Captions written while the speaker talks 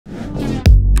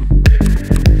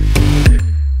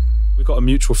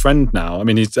mutual friend now. I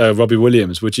mean, he's Robbie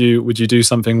Williams. Would you do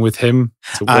something with him?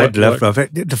 I'd love Robbie.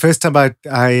 The first time I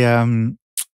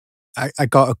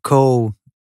got a call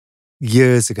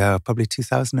years ago, probably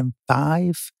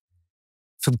 2005,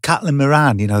 from Caitlin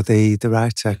Moran, the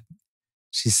writer.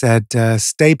 She said,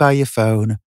 "Stay by your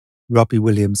phone. Robbie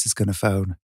Williams is going to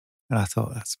phone." And I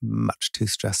thought, that's much too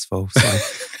stressful. So I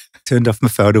turned off my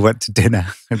phone and went to dinner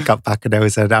and got back, and there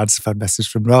was an answer phone message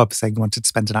from Rob saying he wanted to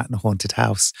spend a night in a haunted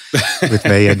house with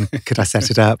me, and could I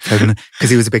set it up? And because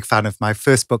he was a big fan of my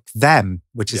first book, Them,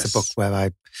 which is a book where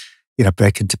I,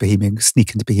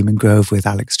 sneak into Bohemian Grove with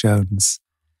Alex Jones.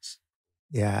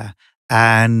 Yeah.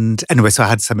 And anyway, so I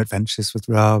had some adventures with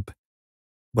Rob,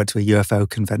 went to a UFO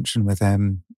convention with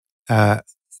him.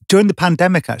 During the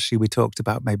pandemic, actually, we talked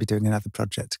about maybe doing another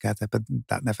project together, but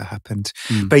that never happened.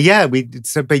 But yeah,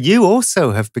 but you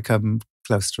also have become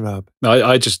close to Rob.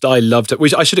 I loved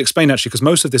it. I should explain, actually, because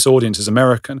most of this audience is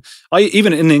American.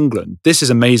 Even in England, this is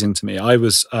amazing to me. I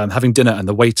was having dinner and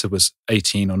the waiter was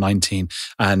 18 or 19,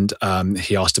 and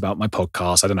he asked about my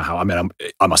podcast. I don't know how. I mean,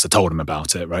 I must have told him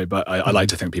about it, right? But I like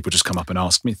to think people just come up and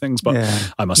ask me things, but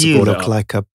I must have brought it up. You look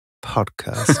like a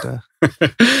podcaster.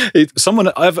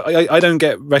 I don't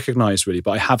get recognized really,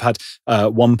 but I have had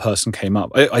one person came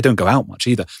up. I don't go out much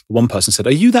either. One person said,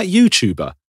 "Are you that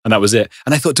YouTuber?" And that was it.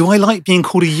 And I thought, do I like being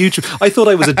called a YouTuber? I thought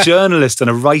I was a journalist and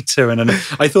a writer, and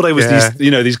I thought I was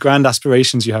these grand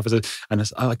aspirations you have as a.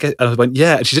 And I went,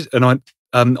 yeah. And she did, and I went,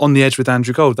 On the Edge with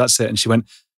Andrew Gold. That's it. And she went,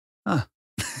 ah.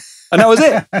 And that was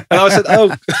it. And I said,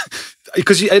 oh.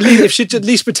 Because if she'd at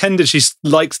least pretended she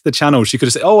liked the channel, she could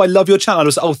have said, "Oh, I love your channel." I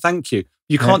was, "Oh, thank you."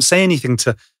 You can't say anything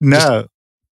to... No.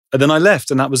 And then I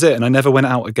left, and that was it. And I never went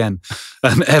out again,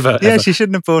 ever. Yeah, she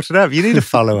shouldn't have brought it up. You need a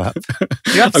follow-up.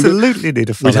 You absolutely need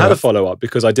a follow-up. We'd had a follow-up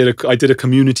because I did a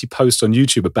community post on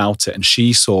YouTube about it, and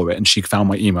she saw it, and she found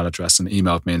my email address and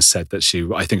emailed me and said that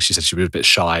I think she said she was a bit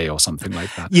shy or something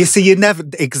like that. You see, you never...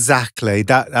 Exactly.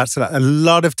 That's a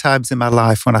lot of times in my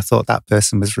life when I thought that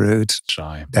person was rude.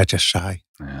 Shy. They're just shy.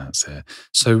 Yeah, that's it.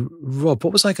 So, Rob,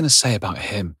 what was I going to say about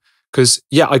him? Because,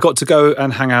 I got to go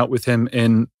and hang out with him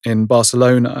in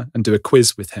Barcelona and do a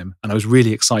quiz with him. And I was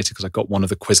really excited because I got one of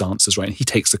the quiz answers right. And he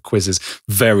takes the quizzes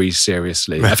very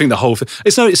seriously. Right. I think the whole thing,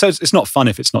 it's not fun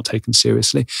if it's not taken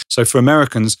seriously. So for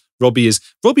Americans, Robbie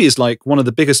is like one of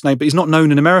the biggest names, but he's not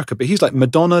known in America, but he's like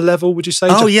Madonna level, would you say?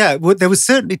 Oh, yeah. Well, there was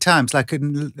certainly times, like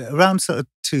around sort of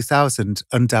 2000,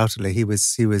 undoubtedly, he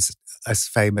was as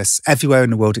famous everywhere in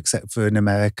the world except for in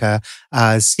America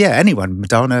as anyone,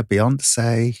 Madonna,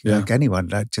 Beyonce, like anyone.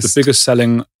 The biggest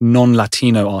selling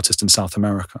non-Latino artist in South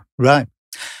America. Right.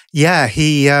 Yeah,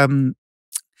 he, the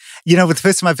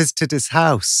first time I visited his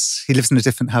house, he lives in a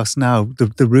different house now,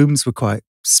 the rooms were quite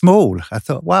small. I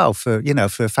thought, wow, for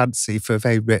a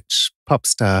very rich pop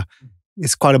star,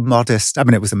 it's quite a modest, I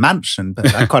mean, it was a mansion,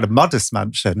 but quite a modest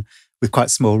mansion with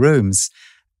quite small rooms.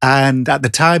 And at the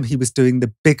time, he was doing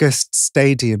the biggest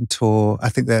stadium tour I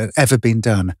think that had ever been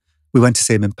done. We went to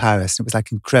see him in Paris, and it was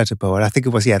like incredible. And I think it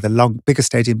was, the biggest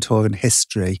stadium tour in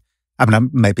history. I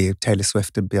mean, maybe Taylor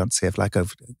Swift and Beyonce have like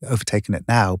overtaken it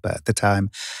now, but at the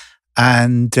time.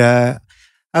 And I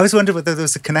always wondered whether there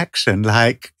was a connection.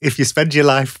 Like, if you spend your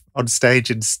life on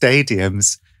stage in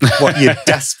stadiums, what you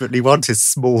desperately want is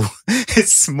small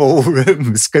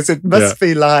rooms, because it must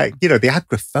be like, the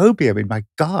agoraphobia. I mean, my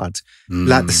God,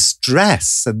 like the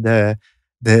stress and the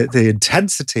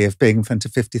intensity of being in front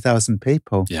of 50,000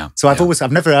 people. Yeah. So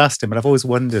I've never asked him, but I've always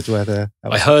wondered whether...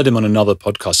 I heard him on another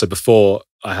podcast. So before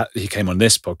he came on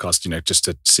this podcast, just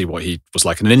to see what he was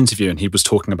like in an interview, and he was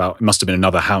talking about, it must have been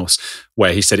another house,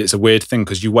 where he said it's a weird thing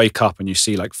because you wake up and you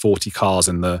see like 40 cars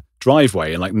in the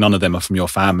driveway, and like none of them are from your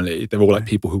family. They're all like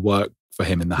people who work for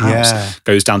him in the house. Yeah.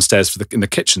 Goes downstairs in the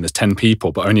kitchen, there's 10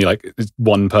 people, but only like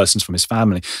one person's from his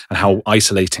family, and how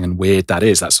isolating and weird that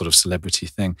is, that sort of celebrity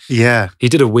thing. Yeah. He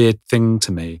did a weird thing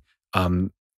to me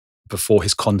before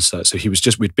his concert. So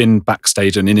we'd been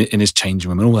backstage and in his changing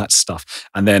room and all that stuff.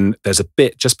 And then there's a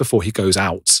bit just before he goes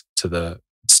out to the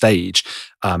stage,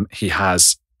 he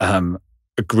has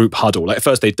a group huddle. Like at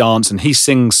first they dance and he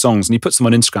sings songs, and he puts them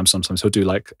on Instagram sometimes. He'll do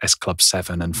like S Club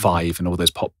 7 and 5 and all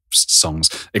those pop songs,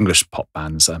 English pop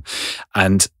bands.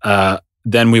 And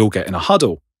then we all get in a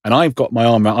huddle, and I've got my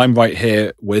arm out. I'm right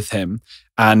here with him.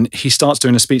 And he starts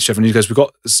doing a speech to everyone. He goes, we've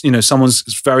got,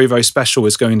 someone's very, very special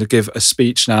is going to give a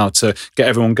speech now to get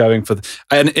everyone going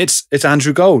and it's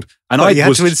Andrew Gold. And you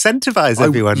had to incentivize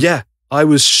everyone. I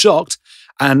was shocked.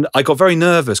 And I got very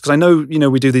nervous because I know,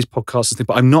 we do these podcasts and things,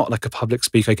 but I'm not like a public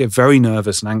speaker. I get very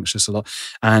nervous and anxious a lot.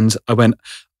 And I went,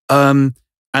 and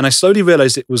I slowly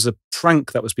realized it was a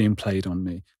prank that was being played on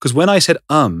me. Because when I said,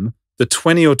 the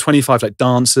 20 or 25 like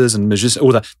dancers and magicians,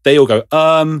 all that, they all go,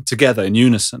 together in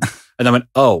unison. And I went,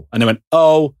 oh, and they went,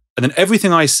 oh. And then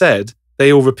everything I said,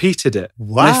 they all repeated it.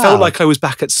 Wow. And I felt like I was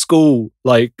back at school,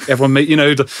 like everyone made,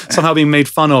 somehow being made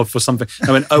fun of for something.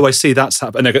 I went, oh, I see that's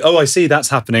happening. And they go, oh, I see that's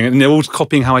happening. And they're all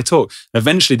copying how I talk. And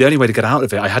eventually, the only way to get out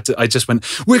of it, I just went,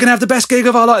 we're going to have the best gig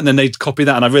of our life. And then they'd copy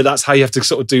that. And I realized that's how you have to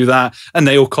sort of do that. And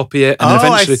they all copy it. And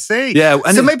eventually, I see. Yeah.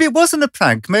 And so maybe it wasn't a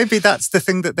prank. Maybe that's the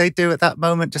thing that they do at that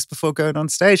moment just before going on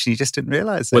stage and you just didn't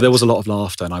realize it. Well, there was a lot of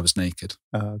laughter and I was naked.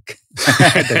 Oh, okay.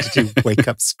 Then did you wake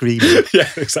up screaming? Yeah,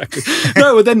 exactly.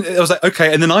 No, but then I was like,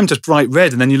 okay. And then I'm just bright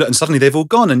red. And then you look and suddenly they've all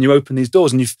gone and you open these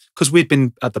doors and because we'd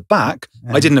been at the back,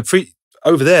 I didn't appreciate,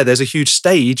 over there, there's a huge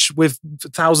stage with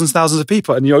thousands of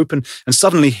people and you open and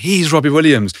suddenly he's Robbie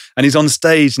Williams and he's on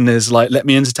stage and there's like, Let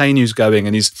Me Entertain You's going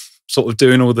and he's sort of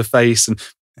doing all the face and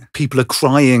people are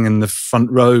crying in the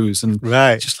front rows and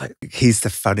just like. He's the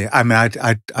funny. I mean,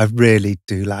 I really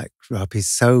do like Rob. He's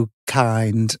so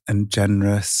kind and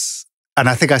generous. And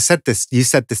I think I said this, you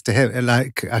said this to him,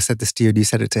 like I said this to you and you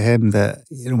said it to him that,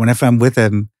 whenever I'm with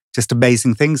him, just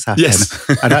amazing things happen. Yes.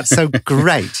 And that's so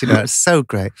great, it's so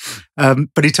great.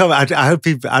 But he told me, I hope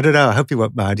he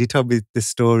won't mind. He told me this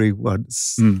story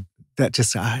once that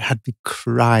just, I had me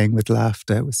crying with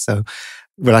laughter. It was so,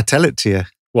 will I tell it to you?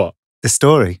 What? The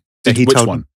story. Which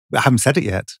one? I haven't said it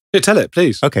yet. Yeah, tell it,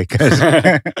 please. Okay, good.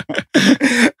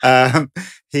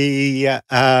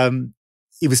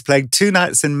 He was playing 2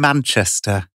 nights in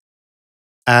Manchester.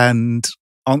 And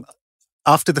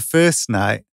after the first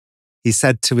night, he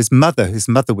said to his mother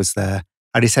was there,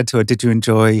 and he said to her, did you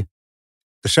enjoy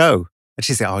the show? And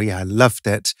she said, oh yeah, I loved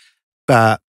it.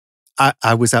 But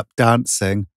I was up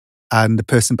dancing and the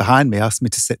person behind me asked me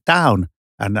to sit down.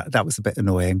 And that was a bit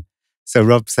annoying. So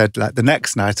Rob said, like the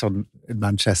next night in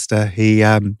Manchester, he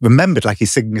remembered, like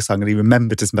he's singing a song and he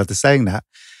remembered his mother saying that.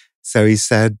 So he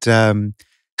said, I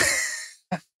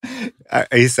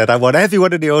want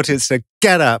everyone in the audience to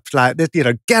get up,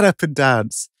 get up and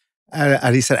dance.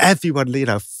 And he said, everyone,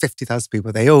 50,000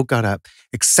 people, they all got up,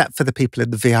 except for the people in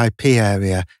the VIP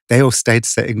area. They all stayed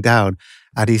sitting down.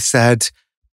 And he said,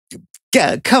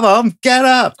 come on, get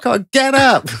up.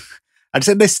 And he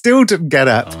said, they still didn't get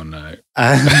up. Oh, no.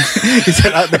 And he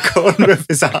said, at the corner of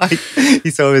his eye, he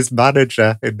saw his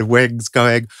manager in the wings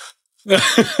going, no.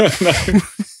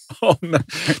 Oh, no.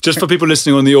 Just for people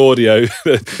listening on the audio,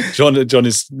 Jon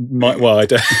is, well, I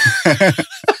don't.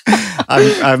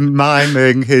 I'm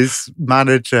miming his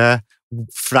manager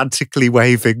frantically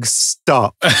waving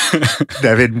stop.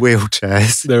 They're in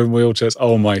wheelchairs.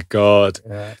 Oh my God.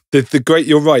 Yeah. The great,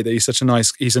 you're right that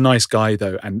he's a nice guy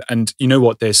though. And you know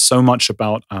what, there's so much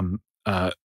about,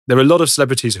 there are a lot of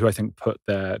celebrities who I think put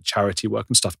their charity work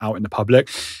and stuff out in the public,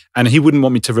 and he wouldn't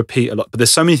want me to repeat a lot, but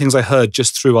there's so many things I heard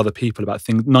just through other people about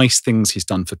nice things he's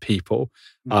done for people,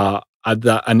 and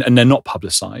they're not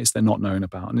publicized, they're not known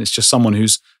about, and it's just someone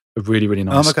who's a really, really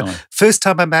nice guy. Very first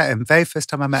time I met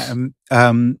him,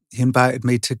 he invited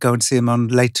me to go and see him on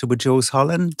Later with Jules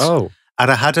Holland. Oh.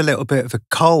 And I had a little bit of a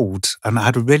cold and I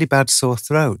had a really bad sore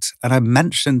throat. And I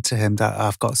mentioned to him that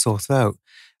I've got a sore throat.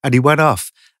 And he went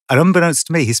off. And unbeknownst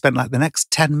to me, he spent like the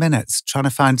next 10 minutes trying to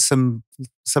find some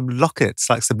lockets,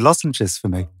 like some lozenges for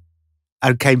me.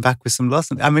 And came back with some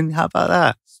lozenges. I mean, how about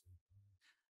that?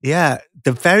 Yeah,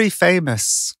 the very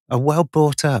famous are well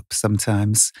brought up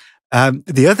sometimes.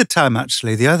 The other time,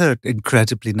 actually, the other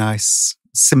incredibly nice,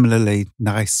 similarly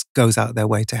nice, goes out their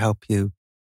way to help you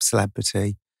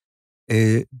celebrity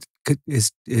is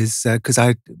because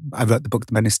I wrote the book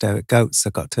The Men Who Stare at Goats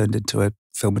that got turned into a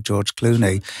film with George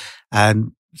Clooney.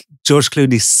 And George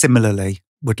Clooney similarly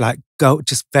would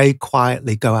just very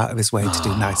quietly go out of his way to do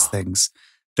nice things.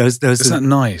 Those Isn't that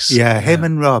nice? Yeah, him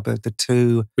and Rob are the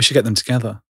two. We should get them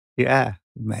together. Yeah,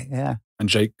 mate, yeah. And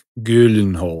Jake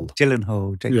Gyllenhaal.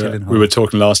 Gyllenhaal. We were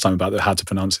talking last time about how to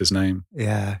pronounce his name.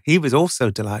 Yeah, he was also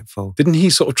delightful. Didn't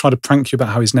he sort of try to prank you about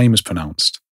how his name is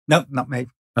pronounced? No, not me.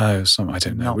 Oh, I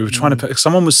don't know. We were trying to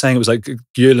someone was saying it was like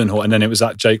Gyllenhaal, and then it was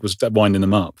that Jake was winding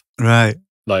them up. Right.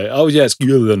 Like, oh yeah, it's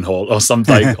Gyllenhaal or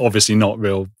something. Obviously not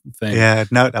real thing. Yeah,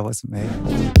 no, that wasn't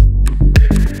me.